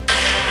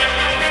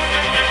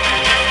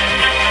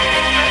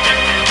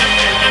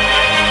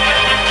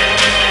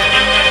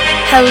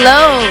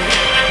Hello,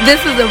 this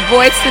is A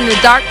Voice in the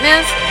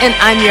Darkness, and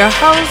I'm your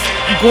host,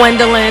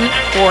 Gwendolyn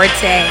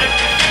Forte.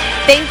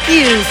 Thank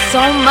you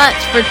so much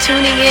for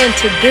tuning in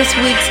to this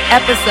week's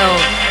episode.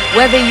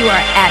 Whether you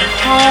are at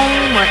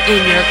home or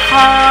in your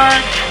car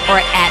or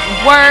at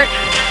work,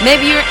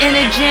 maybe you're in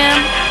a gym,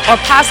 or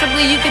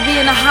possibly you could be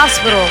in a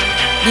hospital,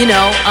 in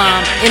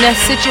a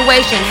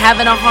situation,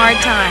 having a hard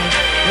time.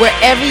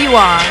 Wherever you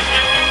are,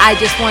 I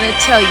just want to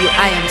tell you,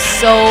 I am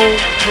so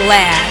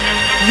glad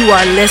you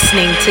are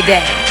listening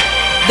today.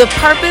 The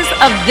purpose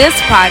of this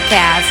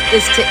podcast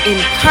is to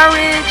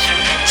encourage,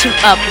 to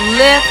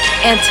uplift,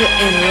 and to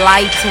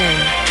enlighten.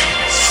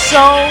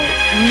 So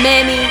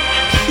many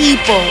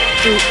people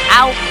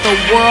throughout the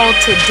world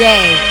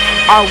today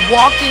are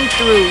walking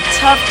through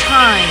tough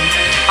times,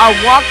 are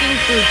walking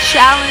through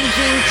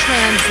challenging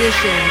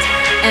transitions.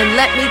 And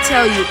let me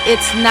tell you,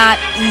 it's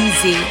not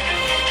easy.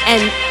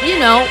 And,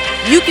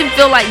 you can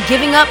feel like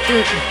giving up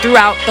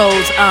throughout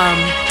those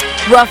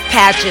rough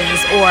patches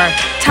or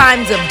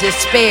times of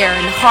despair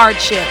and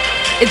hardship.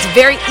 It's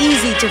very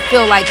easy to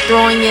feel like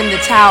throwing in the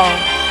towel,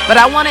 but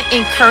I want to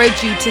encourage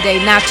you today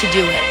not to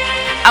do it.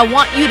 I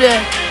want you to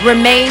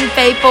remain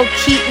faithful,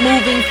 keep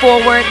moving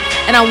forward,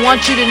 and I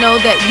want you to know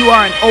that you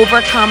are an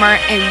overcomer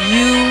and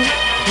you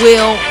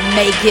will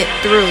make it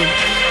through.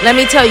 Let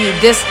me tell you,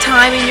 this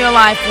time in your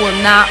life will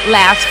not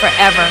last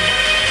forever.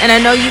 And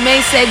I know you may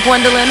say,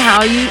 Gwendolyn,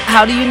 how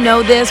do you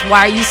know this?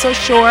 Why are you so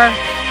sure?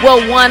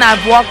 Well, one,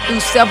 I've walked through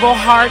several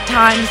hard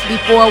times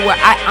before where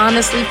I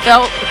honestly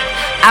felt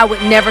I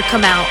would never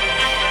come out.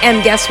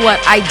 And guess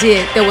what? I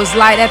did. There was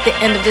light at the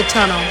end of the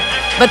tunnel.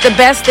 But the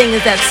best thing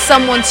is that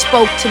someone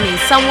spoke to me.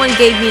 Someone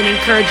gave me an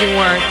encouraging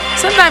word.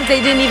 Sometimes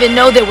they didn't even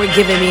know they were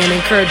giving me an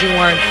encouraging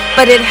word,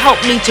 but it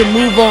helped me to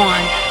move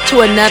on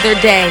to another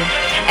day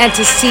and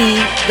to see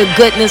the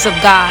goodness of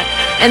God.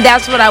 And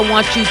that's what I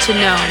want you to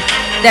know,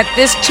 that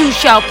this too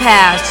shall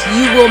pass.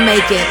 You will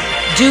make it.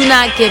 Do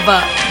not give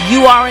up.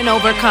 You are an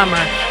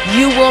overcomer.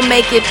 You will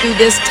make it through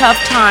this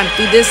tough time,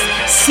 through this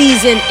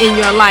season in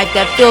your life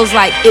that feels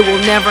like it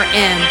will never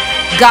end.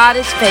 God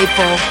is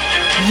faithful.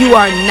 You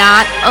are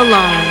not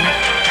alone,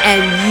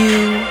 and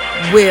you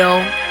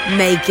will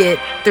make it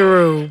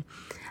through.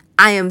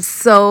 I am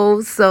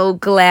so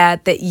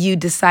glad that you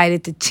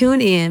decided to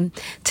tune in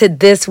to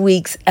this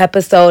week's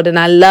episode. And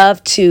I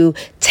love to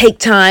take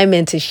time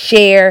and to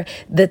share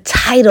the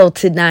title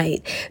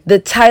tonight. The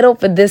title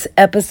for this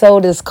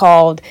episode is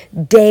called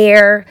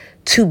Dare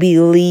to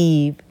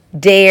Believe.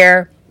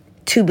 Dare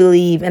to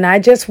believe. And I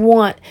just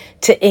want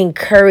to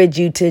encourage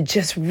you to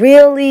just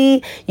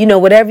really,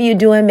 whatever you're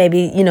doing,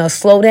 maybe,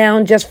 slow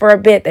down just for a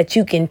bit, that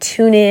you can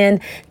tune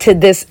in to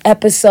this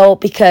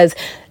episode, because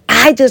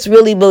I just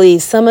really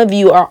believe some of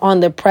you are on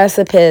the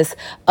precipice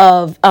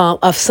of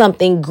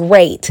something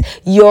great.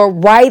 You're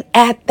right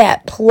at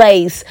that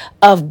place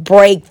of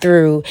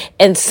breakthrough.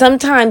 And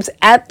sometimes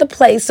at the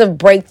place of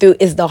breakthrough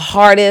is the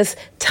hardest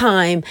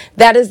time.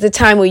 That is the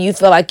time where you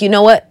feel like, you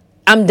know what?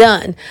 I'm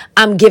done.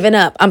 I'm giving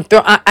up.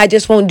 I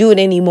just won't do it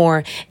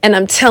anymore. And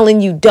I'm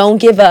telling you, don't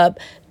give up.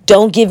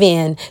 Don't give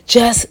in.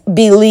 Just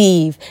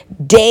believe.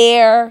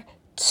 Dare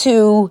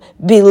to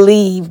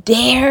believe.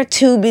 Dare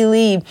to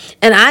believe.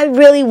 And I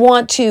really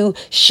want to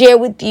share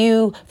with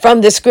you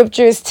from the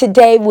scriptures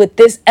today with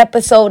this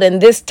episode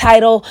and this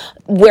title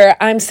where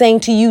I'm saying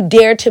to you,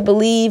 dare to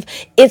believe.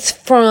 It's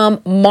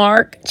from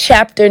Mark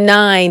chapter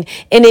 9.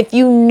 And if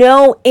you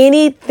know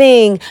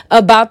anything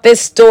about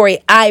this story,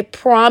 I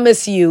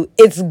promise you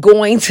it's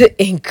going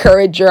to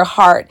encourage your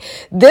heart.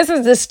 This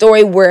is the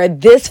story where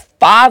this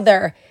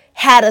father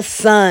had a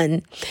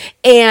son,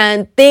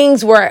 and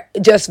things were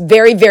just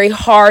very, very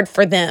hard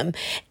for them.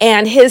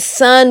 And his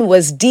son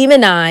was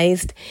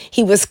demonized.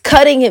 He was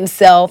cutting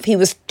himself. He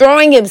was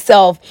throwing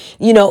himself,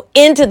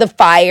 into the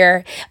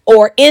fire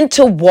or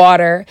into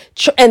water.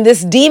 And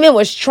this demon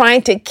was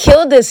trying to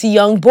kill this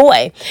young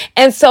boy.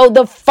 And so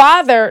the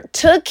father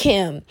took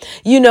him,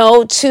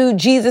 to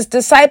Jesus'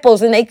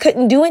 disciples, and they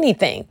couldn't do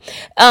anything.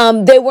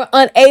 They were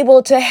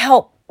unable to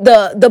help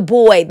the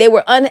boy. They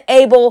were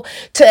unable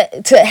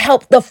to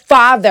help the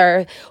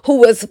father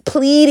who was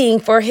pleading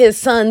for his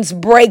son's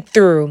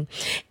breakthrough.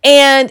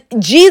 And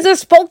Jesus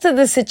spoke to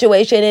the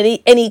situation,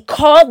 and he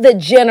called the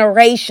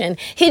generation.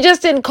 He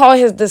just didn't call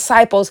his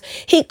disciples.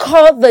 He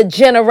called the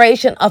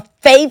generation a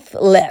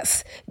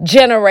faithless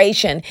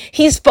generation.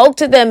 He spoke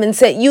to them and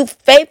said, "You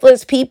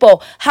faithless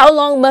people, how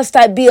long must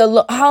I be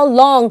how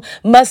long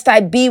must I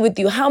be with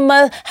you? How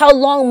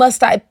long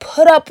must I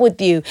put up with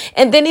you?"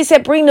 And then he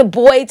said, "Bring the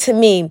boy to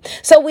me."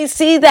 So we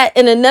see that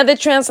in another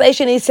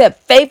translation, he said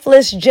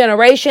faithless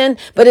generation,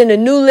 but in the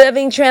New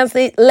Living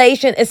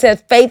Translation, it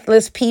says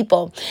faithless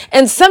people.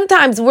 And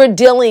sometimes we're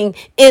dealing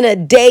in a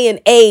day and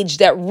age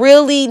that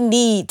really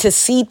need to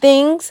see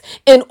things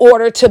in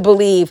order to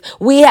believe.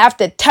 We have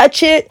to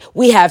touch it.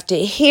 We have to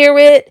hear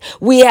it.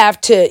 We have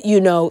to,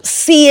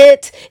 see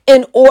it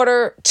in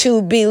order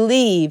to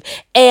believe.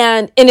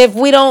 And if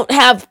we don't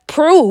have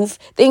proof,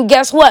 then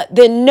guess what?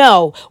 Then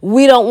no,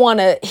 we don't want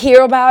to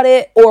hear about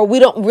it, or we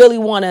don't really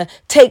want to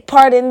take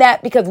part in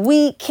that because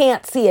we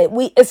can't see it.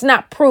 It's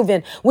not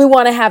proven. We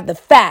want to have the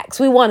facts.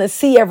 We want to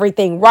see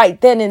everything right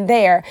then and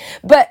there.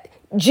 But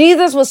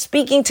Jesus was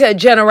speaking to a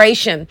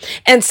generation,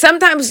 and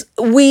sometimes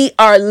we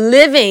are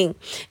living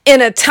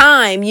in a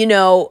time,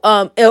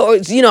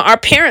 our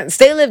parents,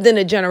 they lived in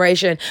a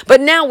generation,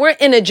 but now we're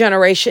in a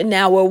generation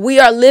now where we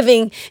are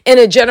living in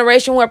a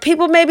generation where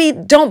people maybe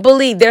don't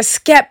believe, they're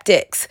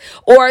skeptics,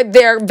 or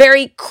they're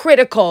very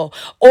critical,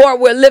 or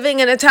we're living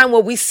in a time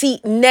where we see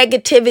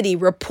negativity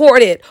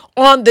reported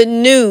on the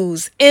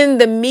news, in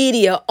the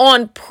media,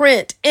 on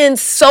print, in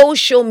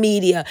social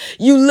media.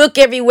 You look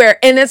everywhere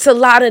and it's a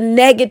lot of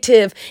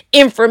negative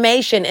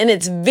information, and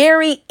it's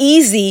very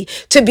easy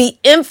to be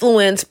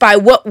influenced by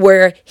what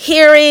we're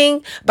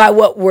hearing, by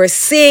what we're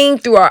seeing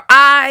through our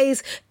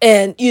eyes,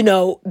 and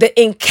the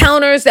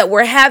encounters that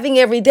we're having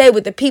every day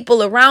with the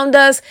people around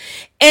us.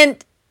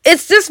 And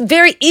it's just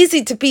very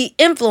easy to be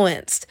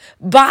influenced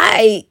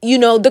by,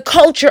 the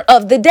culture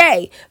of the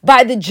day,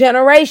 by the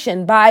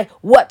generation, by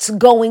what's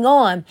going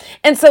on.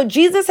 And so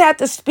Jesus had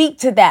to speak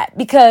to that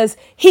because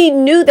he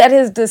knew that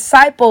his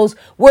disciples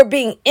were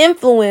being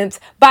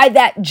influenced by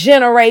that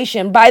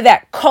generation, by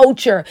that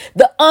culture,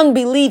 the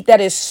unbelief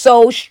that is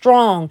so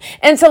strong.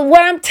 And so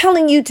what I'm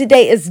telling you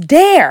today is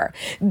dare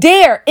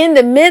in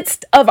the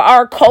midst of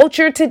our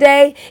culture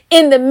today,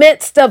 in the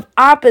midst of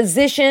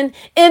opposition,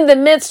 in the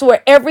midst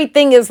where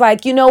everything is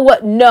like, you know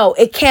what? No,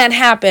 it can't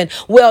happen.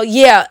 Well,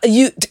 yeah,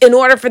 in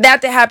order for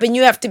that to happen,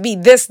 you have to be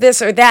this,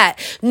 or that.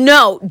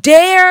 No,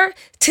 dare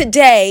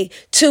today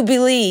to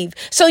believe.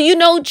 So,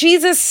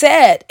 Jesus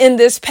said in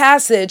this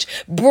passage,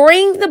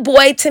 bring the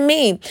boy to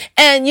me.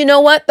 And you know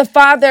what? The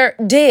father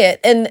did.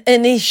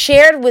 And he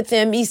shared with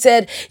him, he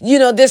said,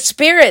 the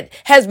spirit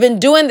has been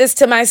doing this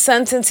to my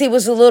son since he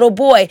was a little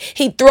boy.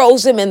 He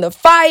throws him in the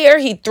fire.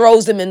 He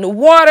throws him in the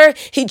water.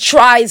 He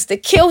tries to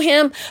kill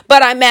him.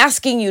 But I'm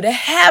asking you to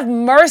have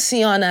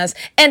mercy on us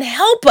and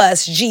help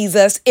us,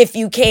 Jesus, if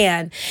you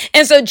can.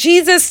 And so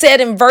Jesus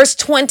said in verse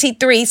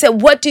 23, he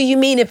said, what do you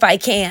mean if I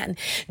can?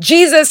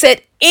 Jesus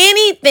said,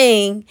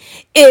 anything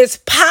is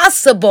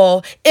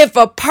possible if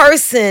a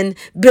person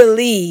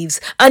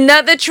believes.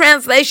 Another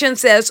translation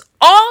says,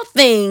 all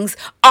things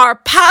are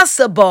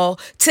possible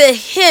to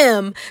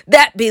him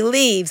that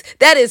believes.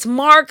 That is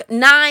Mark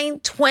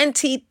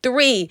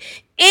 9:23.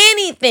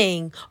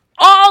 Anything,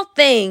 all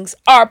things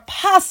are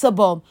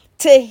possible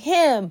to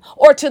him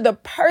or to the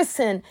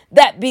person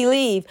that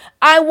believe.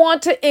 I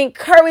want to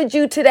encourage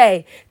you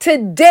today to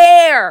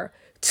dare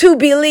to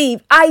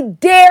believe. I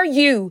dare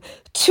you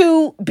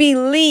to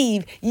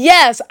believe.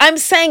 Yes, I'm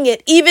saying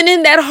it, even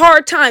in that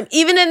hard time,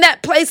 even in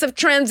that place of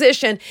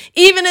transition,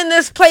 even in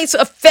this place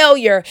of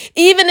failure,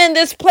 even in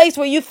this place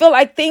where you feel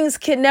like things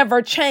can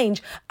never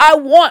change. I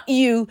want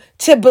you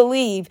to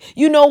believe.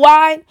 You know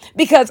why?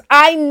 Because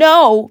I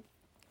know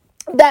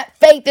that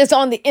faith is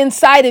on the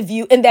inside of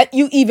you and that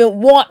you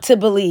even want to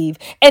believe.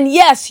 And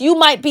yes, you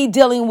might be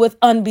dealing with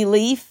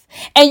unbelief.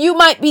 And you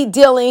might be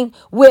dealing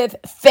with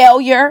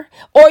failure,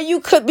 or you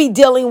could be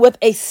dealing with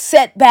a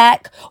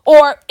setback,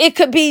 or it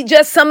could be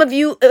just some of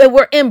you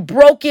were in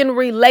broken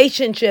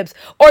relationships,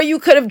 or you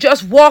could have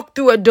just walked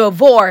through a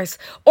divorce,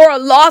 or a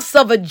loss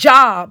of a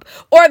job,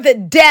 or the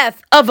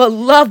death of a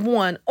loved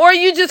one, or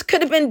you just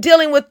could have been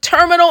dealing with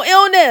terminal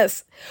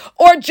illness,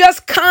 or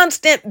just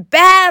constant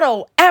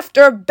battle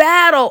after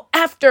battle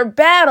after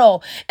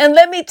battle. And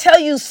let me tell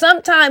you,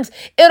 sometimes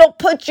it'll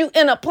put you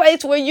in a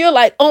place where you're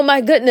like, oh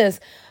my goodness,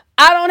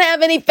 I don't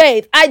have any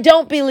faith. I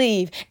don't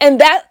believe. And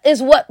that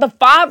is what the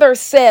father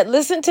said.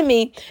 Listen to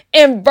me.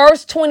 In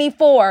verse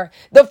 24,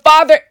 the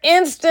father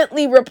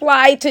instantly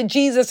replied to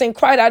Jesus and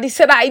cried out. He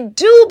said, I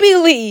do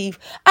believe,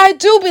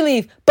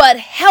 but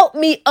help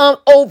me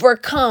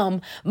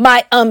overcome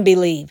my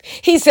unbelief.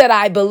 He said,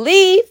 I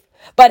believe,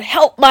 but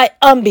help my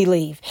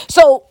unbelief.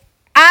 So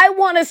I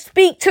want to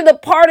speak to the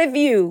part of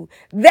you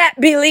that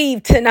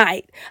believe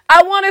tonight.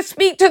 I want to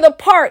speak to the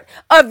part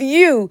of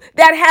you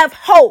that have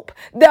hope.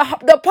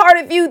 The part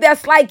of you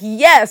that's like,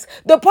 yes.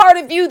 The part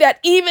of you that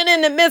even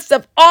in the midst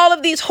of all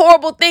of these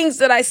horrible things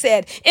that I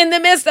said, in the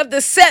midst of the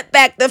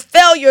setback, the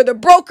failure, the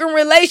broken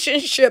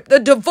relationship, the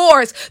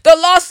divorce, the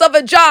loss of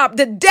a job,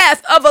 the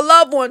death of a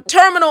loved one,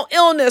 terminal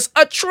illness,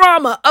 a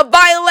trauma, a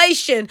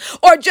violation,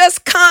 or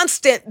just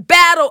constant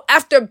battle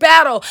after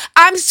battle,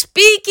 I'm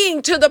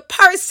speaking to the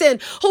person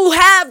who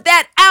have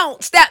that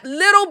ounce, that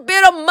little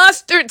bit of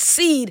mustard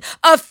seed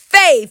of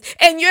faith.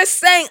 And you're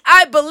saying,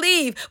 I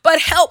believe, but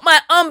help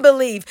my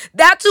unbelief.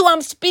 That's who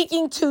I'm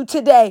speaking to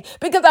today,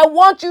 because I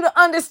want you to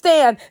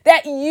understand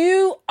that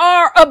you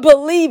are a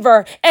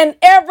believer, and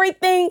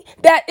everything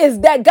that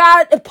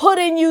God put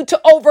in you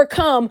to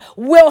overcome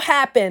will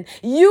happen.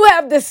 You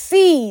have the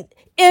seed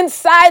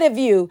inside of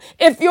you.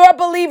 If you're a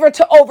believer,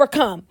 to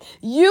overcome,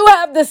 you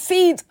have the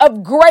seeds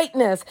of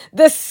greatness,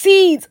 the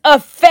seeds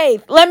of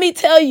faith. Let me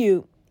tell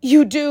you,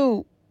 you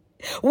do.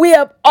 We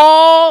have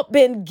all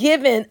been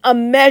given a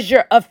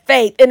measure of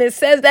faith. And it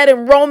says that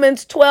in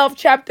Romans 12,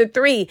 chapter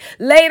 3.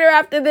 Later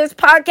after this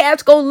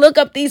podcast, go look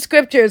up these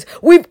scriptures.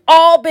 We've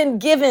all been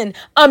given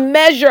a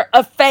measure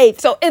of faith.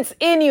 So it's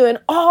in you. And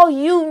all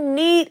you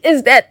need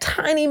is that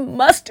tiny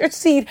mustard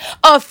seed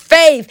of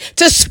faith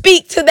to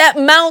speak to that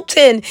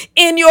mountain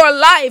in your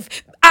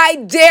life. I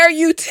dare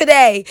you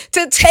today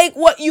to take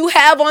what you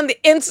have on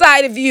the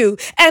inside of you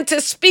and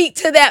to speak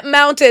to that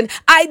mountain.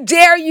 I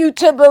dare you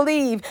to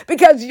believe,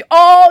 because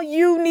all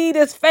you need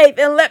is faith.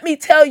 And let me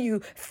tell you,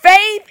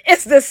 faith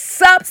is the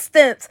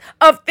substance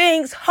of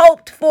things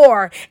hoped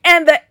for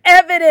and the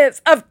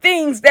evidence of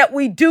things that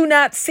we do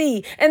not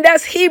see. And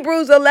that's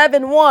Hebrews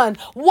 11:1.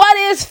 What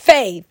is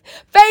faith?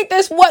 Faith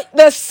is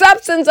the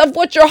substance of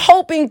what you're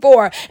hoping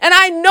for. And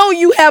I know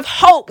you have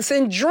hopes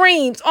and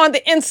dreams on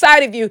the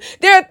inside of you.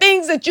 There are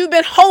things that you've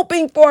been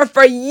hoping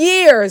for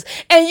years,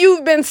 and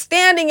you've been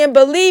standing and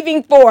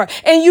believing for,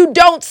 and you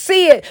don't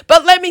see it.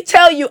 But let me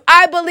tell you,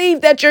 I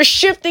believe that you're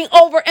shifting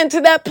over into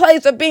that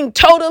place of being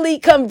totally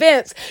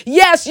convinced.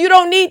 Yes, you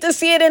don't need to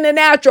see it in the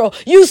natural.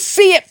 You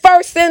see it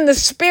first in the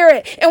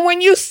spirit. And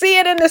when you see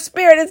it in the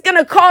spirit, it's going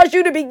to cause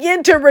you to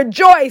begin to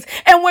rejoice.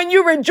 And when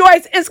you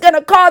rejoice, it's going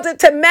to cause it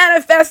to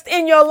manifest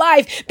in your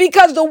life,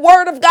 because the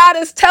word of God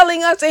is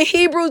telling us in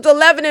Hebrews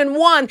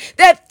 11:1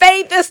 that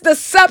faith is the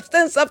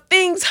substance of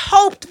things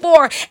hoped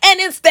for, and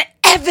it's the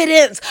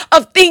evidence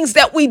of things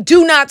that we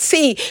do not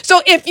see.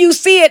 So if you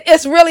see it,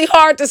 it's really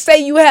hard to say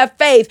you have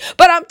faith.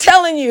 But I'm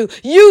telling you,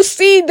 you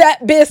see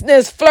that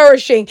business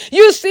flourishing.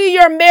 You see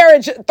your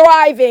marriage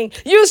thriving.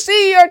 You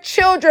see your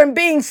children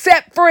being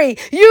set free.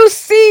 You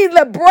see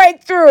the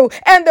breakthrough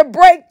and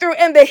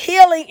the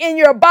healing in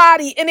your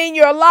body and in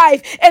your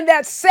life, and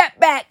that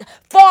setback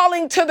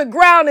falling to the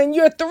ground, and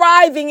you're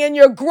thriving and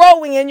you're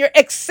growing and you're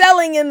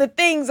excelling in the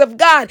things of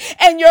God,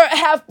 and you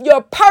have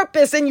your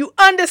purpose and you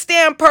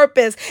understand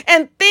purpose,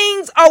 and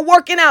things are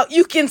working out.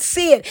 You can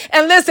see it.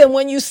 And listen,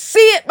 when you see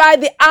it by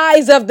the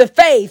eyes of the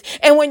faith,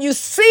 and when you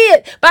see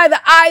it by the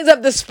eyes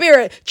of the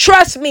spirit,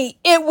 trust me,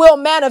 it will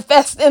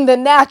manifest in the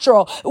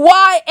natural.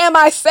 Why am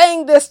I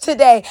saying this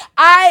today?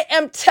 I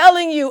am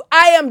telling you,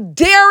 I am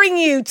daring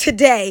you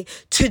today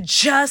to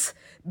just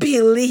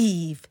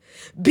believe.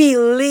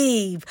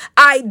 Believe.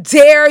 I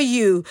dare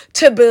you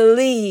to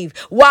believe.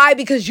 Why?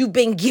 Because you've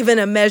been given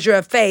a measure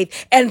of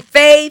faith, and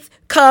faith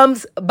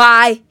comes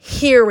by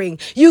hearing.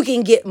 You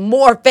can get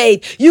more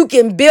faith. You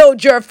can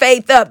build your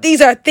faith up.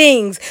 These are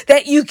things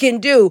that you can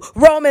do.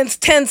 Romans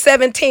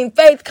 10:17,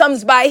 faith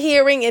comes by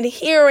hearing, and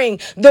hearing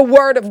the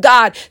word of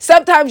God.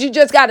 Sometimes you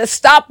just got to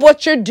stop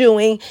what you're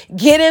doing,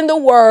 get in the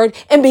word,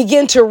 and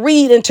begin to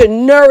read and to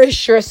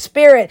nourish your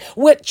spirit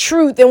with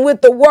truth and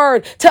with the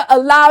word, to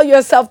allow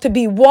yourself to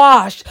be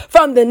washed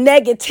from the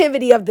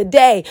negativity of the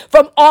day,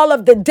 from all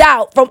of the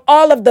doubt, from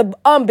all of the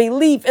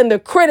unbelief and the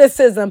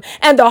criticism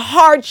and the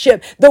hardship.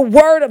 The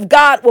word of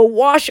God will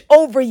wash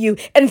over you,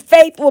 and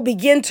faith will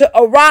begin to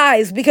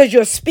arise because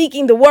you're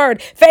speaking the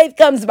word. Faith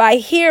comes by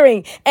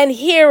hearing and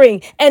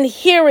hearing and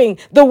hearing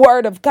the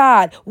word of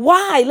God.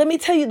 Why? Let me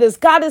tell you this.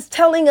 God is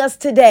telling us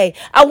today,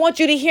 I want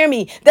you to hear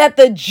me, that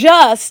the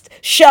just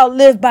shall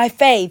live by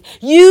faith.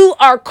 You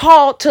are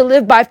called to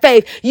live by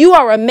faith. You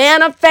are a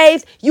man of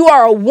faith. You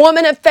are a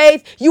woman of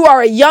faith. You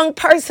are a young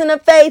person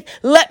of faith.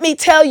 Let me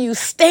tell you,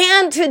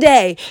 stand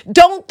today.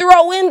 Don't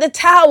throw in the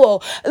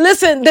towel.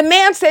 Listen, the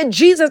man said,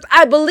 Jesus,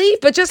 I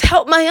believe, but just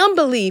help my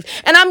unbelief.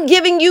 And I'm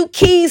giving you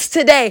keys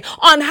today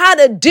on how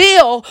to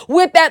deal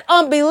with that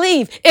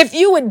unbelief. If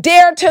you would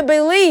dare to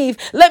believe,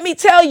 let me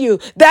tell you,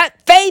 that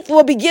faith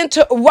will begin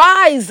to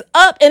rise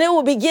up, and it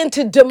will begin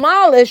to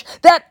demolish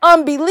that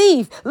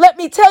unbelief. Let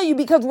me tell you,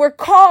 because we're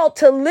called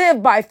to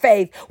live by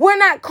faith. We're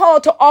not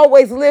called to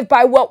always live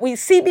by what we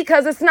see,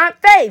 because it's not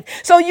faith.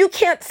 So you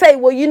can't say,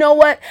 well, you know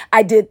what?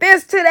 I did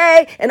this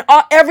today and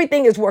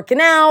everything is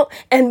working out,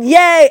 and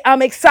yay,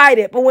 I'm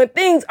excited. But when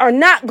things are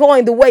not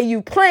going the way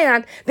you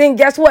planned, then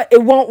guess what?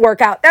 It won't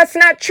work out. That's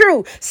not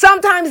true.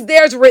 Sometimes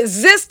there's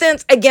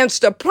resistance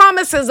against the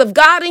promises of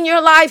God in your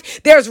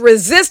life. There's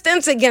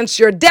resistance against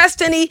your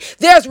destiny.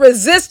 There's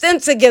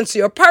resistance against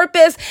your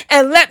purpose.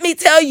 And let me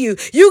tell you,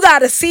 you got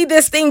to see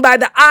this thing by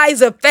the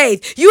eyes of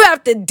faith. You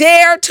have to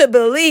dare to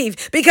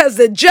believe, because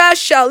the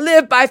just shall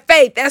live by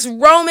faith. That's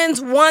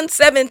Romans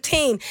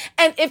 1:17.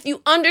 And if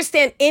you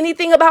understand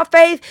anything about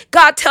faith,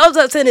 God tells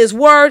us in his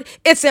word,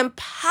 it's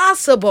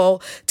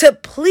impossible to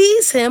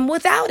please him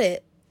without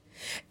it.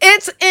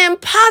 It's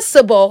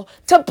impossible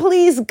to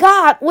please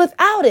God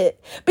without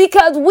it,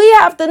 because we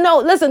have to know,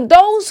 listen,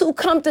 those who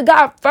come to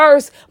God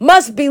first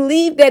must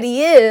believe that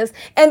he is,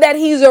 and that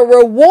he's a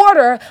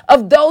rewarder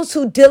of those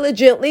who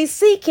diligently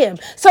seek him.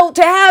 So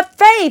to have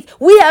faith,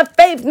 we have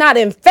faith not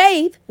in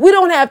faith. We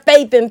don't have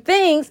faith in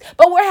things,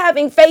 but we're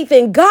having faith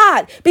in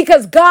God,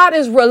 because God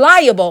is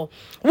reliable.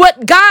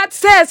 what God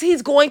says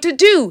he's going to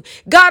do.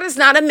 God is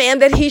not a man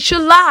that he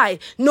should lie,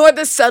 nor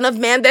the son of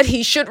man that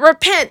he should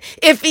repent.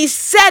 If he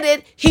said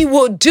it, he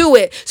will do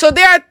it. So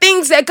there are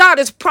things that God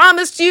has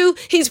promised you.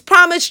 He's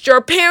promised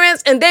your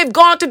parents, and they've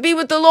gone to be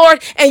with the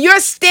Lord, and you're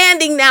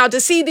standing now to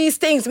see these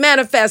things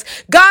manifest.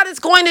 God is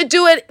going to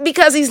do it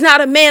because he's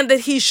not a man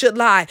that he should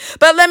lie.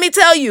 But let me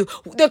tell you,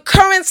 the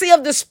currency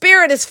of the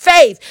Spirit is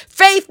faith.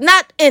 Faith,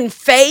 not in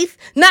faith,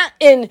 not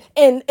in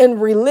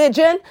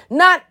religion,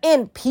 not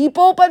in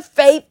people, but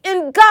faith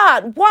in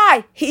God.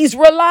 Why? He's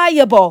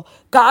reliable.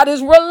 God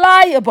is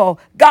reliable.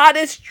 God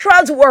is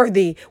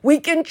trustworthy. We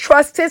can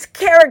trust his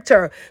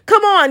character.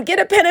 Come on, get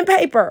a pen and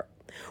paper.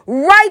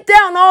 Write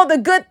down all the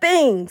good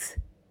things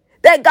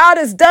that God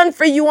has done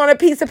for you on a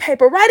piece of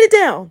paper. Write it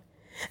down.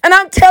 And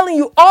I'm telling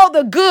you, all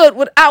the good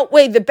would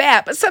outweigh the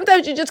bad. But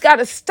sometimes you just got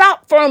to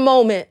stop for a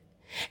moment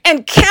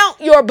and count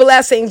your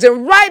blessings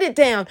and write it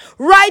down.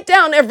 Write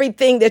down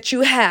everything that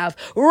you have.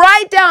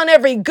 Write down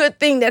every good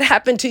thing that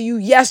happened to you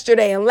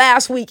yesterday and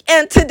last week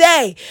and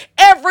today,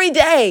 every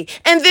day.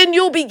 And then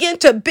you'll begin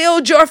to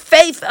build your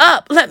faith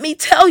up. Let me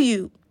tell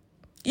you,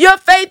 your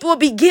faith will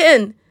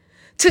begin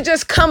to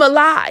just come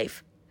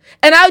alive.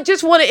 And I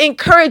just want to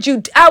encourage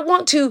you. I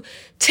want to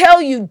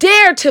tell you,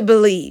 dare to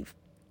believe.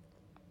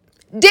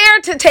 Dare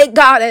to take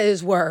God at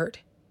his word.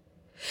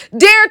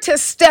 Dare to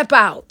step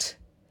out.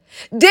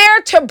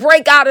 Dare to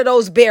break out of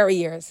those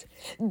barriers.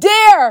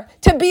 Dare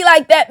to be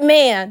like that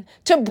man,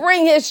 to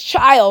bring his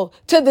child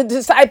to the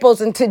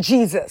disciples and to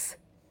Jesus.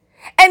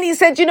 And he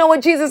said, you know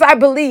what, Jesus, I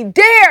believe.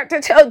 Dare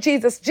to tell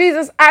Jesus,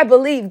 Jesus, I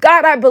believe.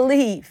 God, I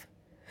believe.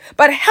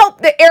 But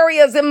help the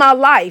areas in my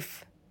life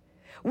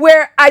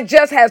where I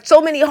just have so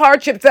many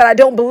hardships that I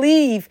don't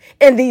believe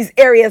in these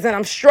areas and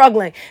I'm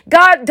struggling.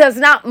 God does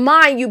not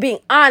mind you being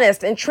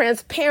honest and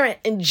transparent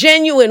and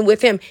genuine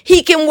with him.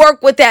 He can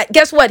work with that.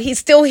 Guess what? He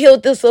still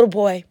healed this little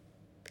boy.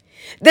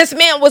 This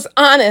man was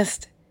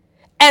honest,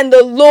 and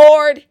the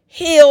Lord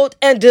healed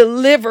and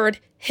delivered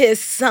his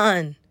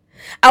son.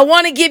 I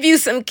want to give you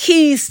some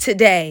keys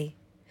today.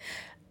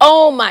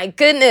 Oh my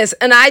goodness.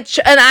 And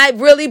I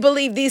really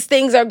believe these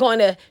things are going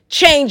to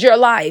change your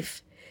life.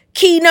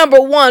 Key number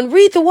 1,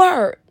 read the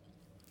word.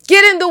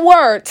 Get in the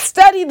word,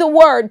 study the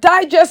word,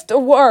 digest the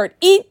word,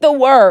 eat the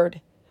word,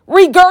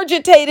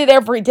 regurgitate it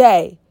every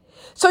day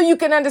so you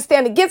can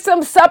understand it. Get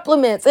some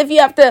supplements if you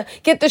have to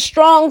get the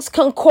Strong's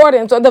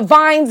Concordance or the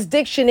Vine's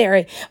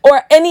Dictionary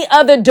or any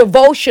other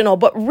devotional,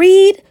 but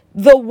read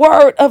the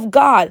word of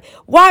God.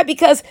 Why?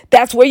 Because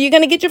that's where you're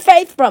going to get your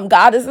faith from.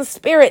 God is a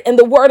spirit, and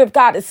the word of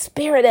God is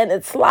spirit, and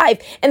it's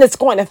life, and it's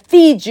going to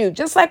feed you.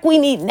 Just like we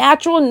need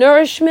natural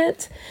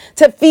nourishment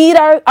to feed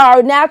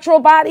our natural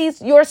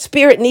bodies, your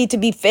spirit needs to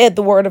be fed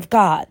the word of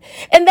God.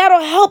 And that'll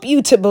help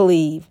you to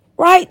believe,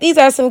 right? These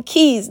are some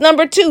keys.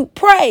 Number 2,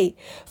 pray.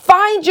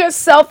 Find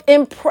yourself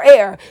in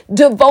prayer,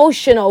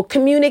 devotional,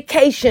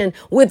 communication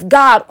with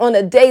God on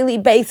a daily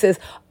basis.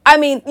 I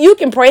mean, you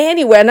can pray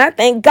anywhere. And I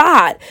thank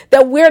God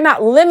that we're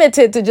not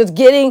limited to just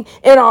getting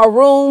in our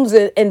rooms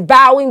and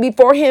bowing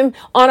before him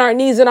on our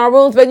knees in our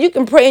rooms. But you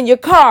can pray in your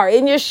car,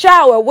 in your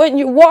shower, when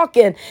you're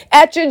walking,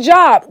 at your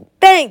job.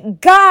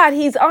 Thank God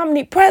he's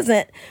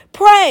omnipresent.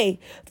 Pray.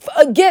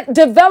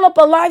 Develop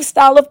a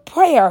lifestyle of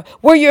prayer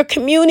where you're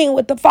communing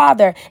with the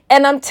Father.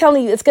 And I'm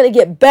telling you, it's going to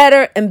get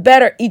better and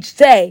better each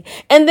day.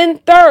 And then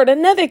third,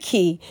 another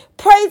key,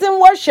 praise and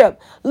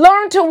worship.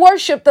 Learn to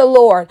worship the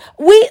Lord.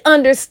 We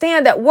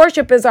understand that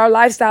worship is our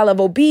lifestyle of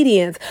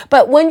obedience.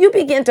 But when you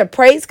begin to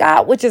praise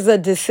God, which is a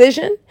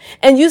decision,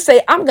 and you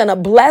say, I'm going to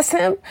bless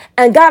him.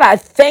 And God, I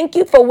thank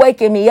you for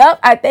waking me up.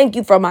 I thank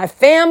you for my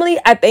family.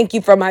 I thank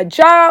you for my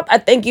job. I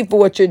thank you for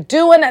what you're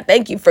doing. I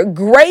thank you for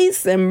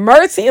grace and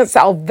mercy and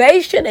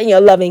salvation and your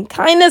loving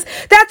kindness.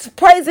 That's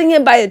praising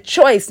him by a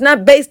choice,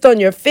 not based on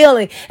your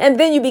feeling. And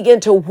then you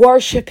begin to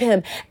worship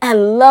him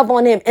and love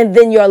on him. And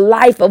then your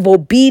life of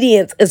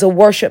obedience is a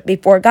worship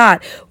before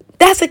God.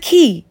 That's a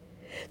key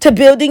to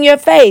building your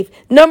faith.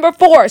 Number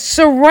 4,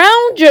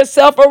 surround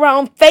yourself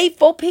around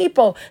faithful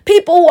people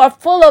who are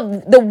full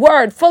of the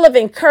word, full of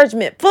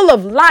encouragement, full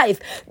of life,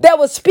 that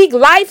will speak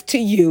life to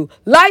you,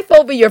 life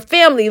over your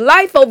family,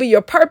 life over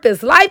your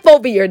purpose, life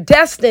over your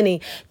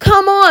destiny.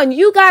 Come on,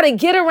 you got to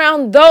get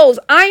around those.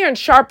 Iron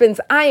sharpens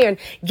iron.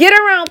 Get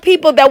around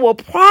people that will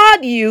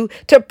prod you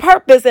to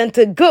purpose and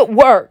to good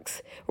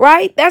works,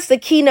 right? That's the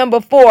key,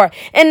 number 4.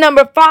 And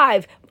number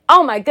 5,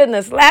 oh my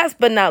goodness, last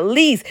but not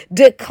least,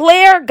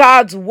 declare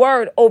God's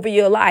word over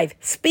your life.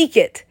 Speak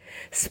it.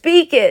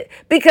 Speak it,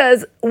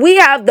 because we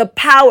have the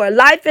power.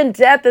 Life and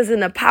death is in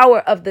the power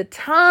of the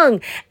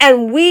tongue,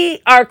 and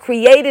we are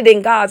created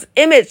in God's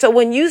image. So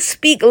when you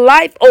speak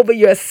life over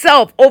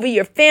yourself, over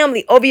your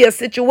family, over your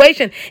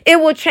situation, it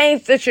will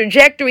change the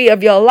trajectory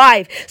of your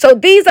life. So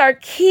these are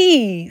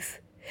keys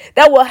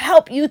that will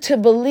help you to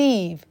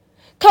believe.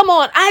 Come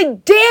on, I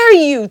dare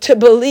you to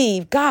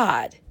believe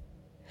God.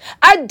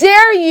 I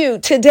dare you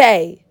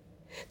today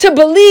to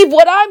believe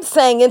what I'm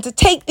saying and to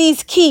take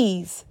these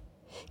keys.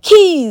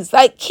 Keys,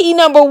 like key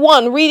number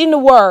 1, reading the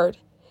word.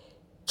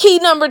 Key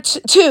number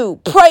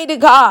 2, pray to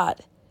God.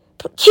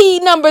 Key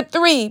number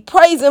 3,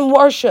 praise and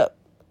worship.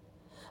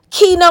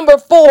 Key number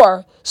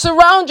 4,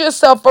 surround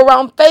yourself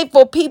around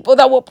faithful people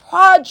that will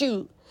prod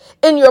you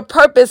in your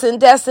purpose and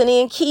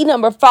destiny. And key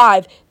number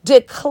 5,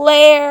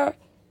 declare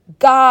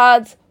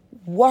God's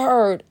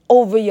word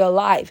over your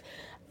life.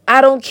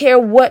 I don't care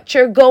what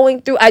you're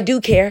going through. I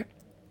do care.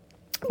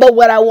 But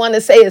what I want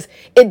to say is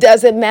it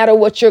doesn't matter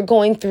what you're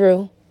going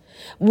through.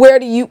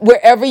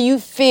 Wherever you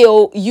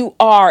feel you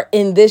are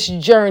in this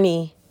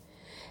journey,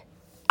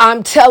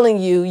 I'm telling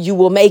you, you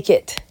will make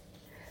it.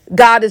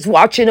 God is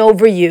watching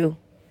over you.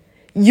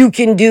 You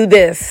can do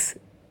this.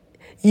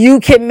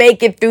 You can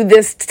make it through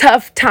this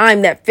tough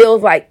time that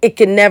feels like it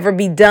can never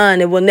be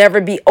done. It will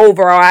never be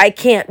over. Or I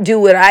can't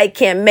do it. I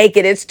can't make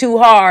it. It's too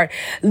hard.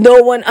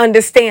 No one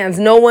understands.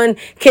 No one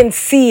can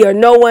see, or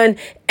no one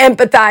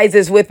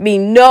empathizes with me.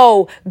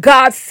 No,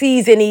 God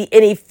sees and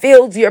he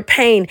feels your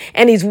pain,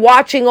 and he's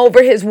watching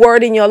over his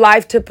word in your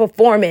life to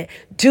perform it.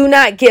 Do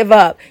not give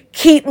up.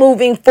 Keep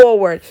moving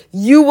forward.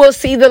 You will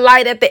see the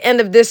light at the end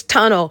of this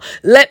tunnel.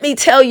 Let me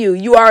tell you,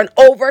 you are an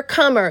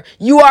overcomer.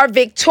 You are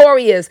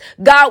victorious.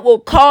 God will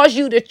cause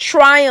you to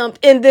triumph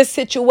in this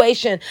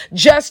situation.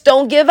 Just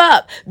don't give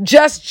up.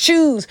 Just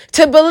choose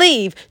to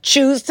believe.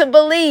 Choose to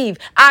believe.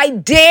 I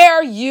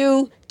dare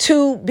you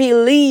to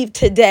believe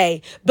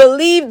today.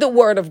 Believe the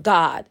word of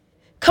God.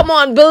 Come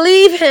on,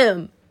 believe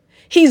him.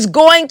 He's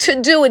going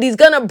to do it. He's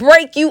going to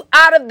break you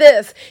out of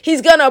this.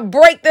 He's going to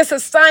break this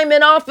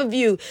assignment off of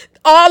you.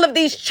 All of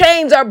these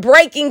chains are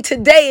breaking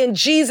today in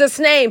Jesus'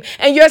 name.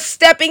 And you're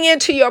stepping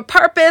into your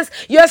purpose.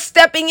 You're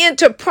stepping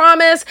into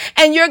promise.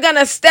 And you're going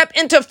to step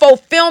into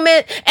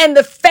fulfillment. And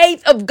the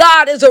faith of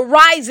God is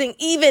arising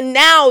even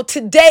now,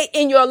 today,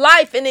 in your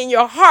life and in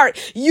your heart.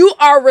 You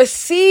are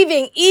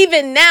receiving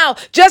even now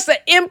just an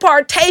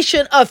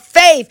impartation of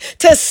faith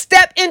to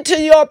step into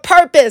your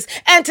purpose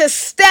and to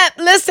step,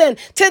 listen,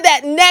 to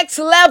that next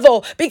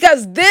level,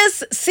 because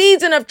this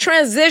season of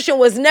transition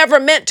was never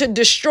meant to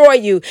destroy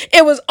you.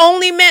 It was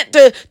only meant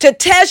to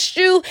test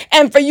you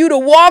and for you to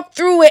walk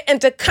through it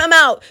and to come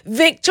out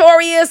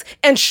victorious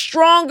and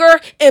stronger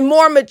and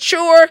more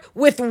mature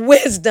with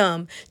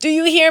wisdom. Do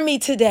you hear me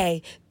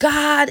today?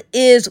 God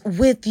is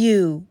with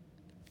you.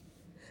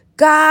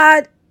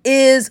 God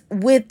is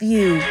with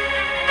you.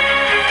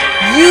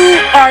 You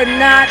are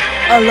not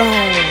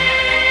alone.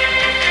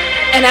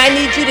 And I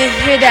need you to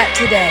hear that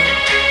today.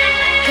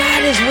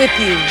 God is with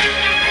you.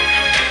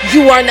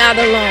 You are not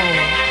alone.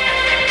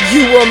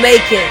 You will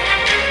make it.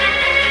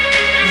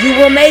 You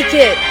will make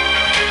it.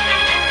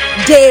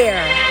 Dare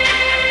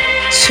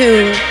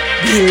to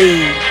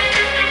believe.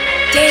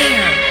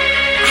 Dare.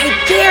 I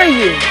dare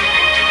you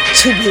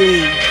to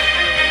believe.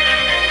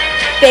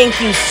 Thank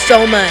you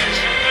so much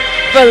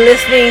for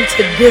listening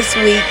to this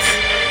week's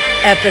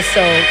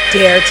episode,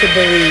 Dare to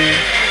Believe.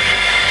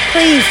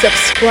 Please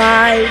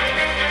subscribe,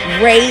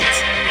 rate,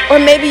 or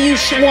maybe you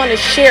should want to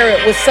share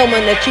it with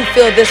someone that you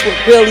feel this would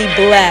really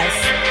bless.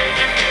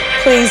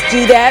 Please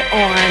do that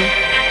on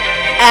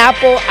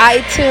Apple,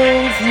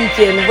 iTunes. You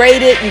can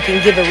rate it. You can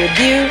give a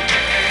review.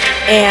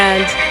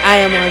 And I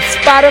am on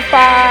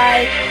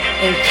Spotify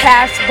and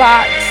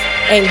Castbox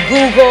and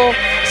Google.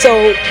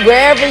 So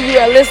wherever you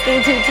are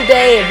listening to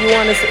today, if you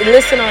want to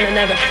listen on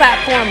another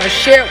platform or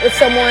share it with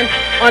someone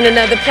on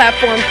another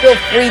platform, feel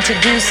free to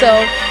do so.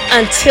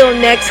 Until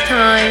next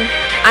time,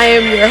 I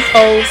am your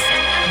host,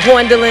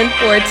 Gwendolyn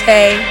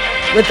Forte,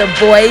 with a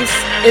voice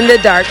in the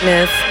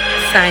darkness,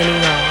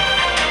 signing off.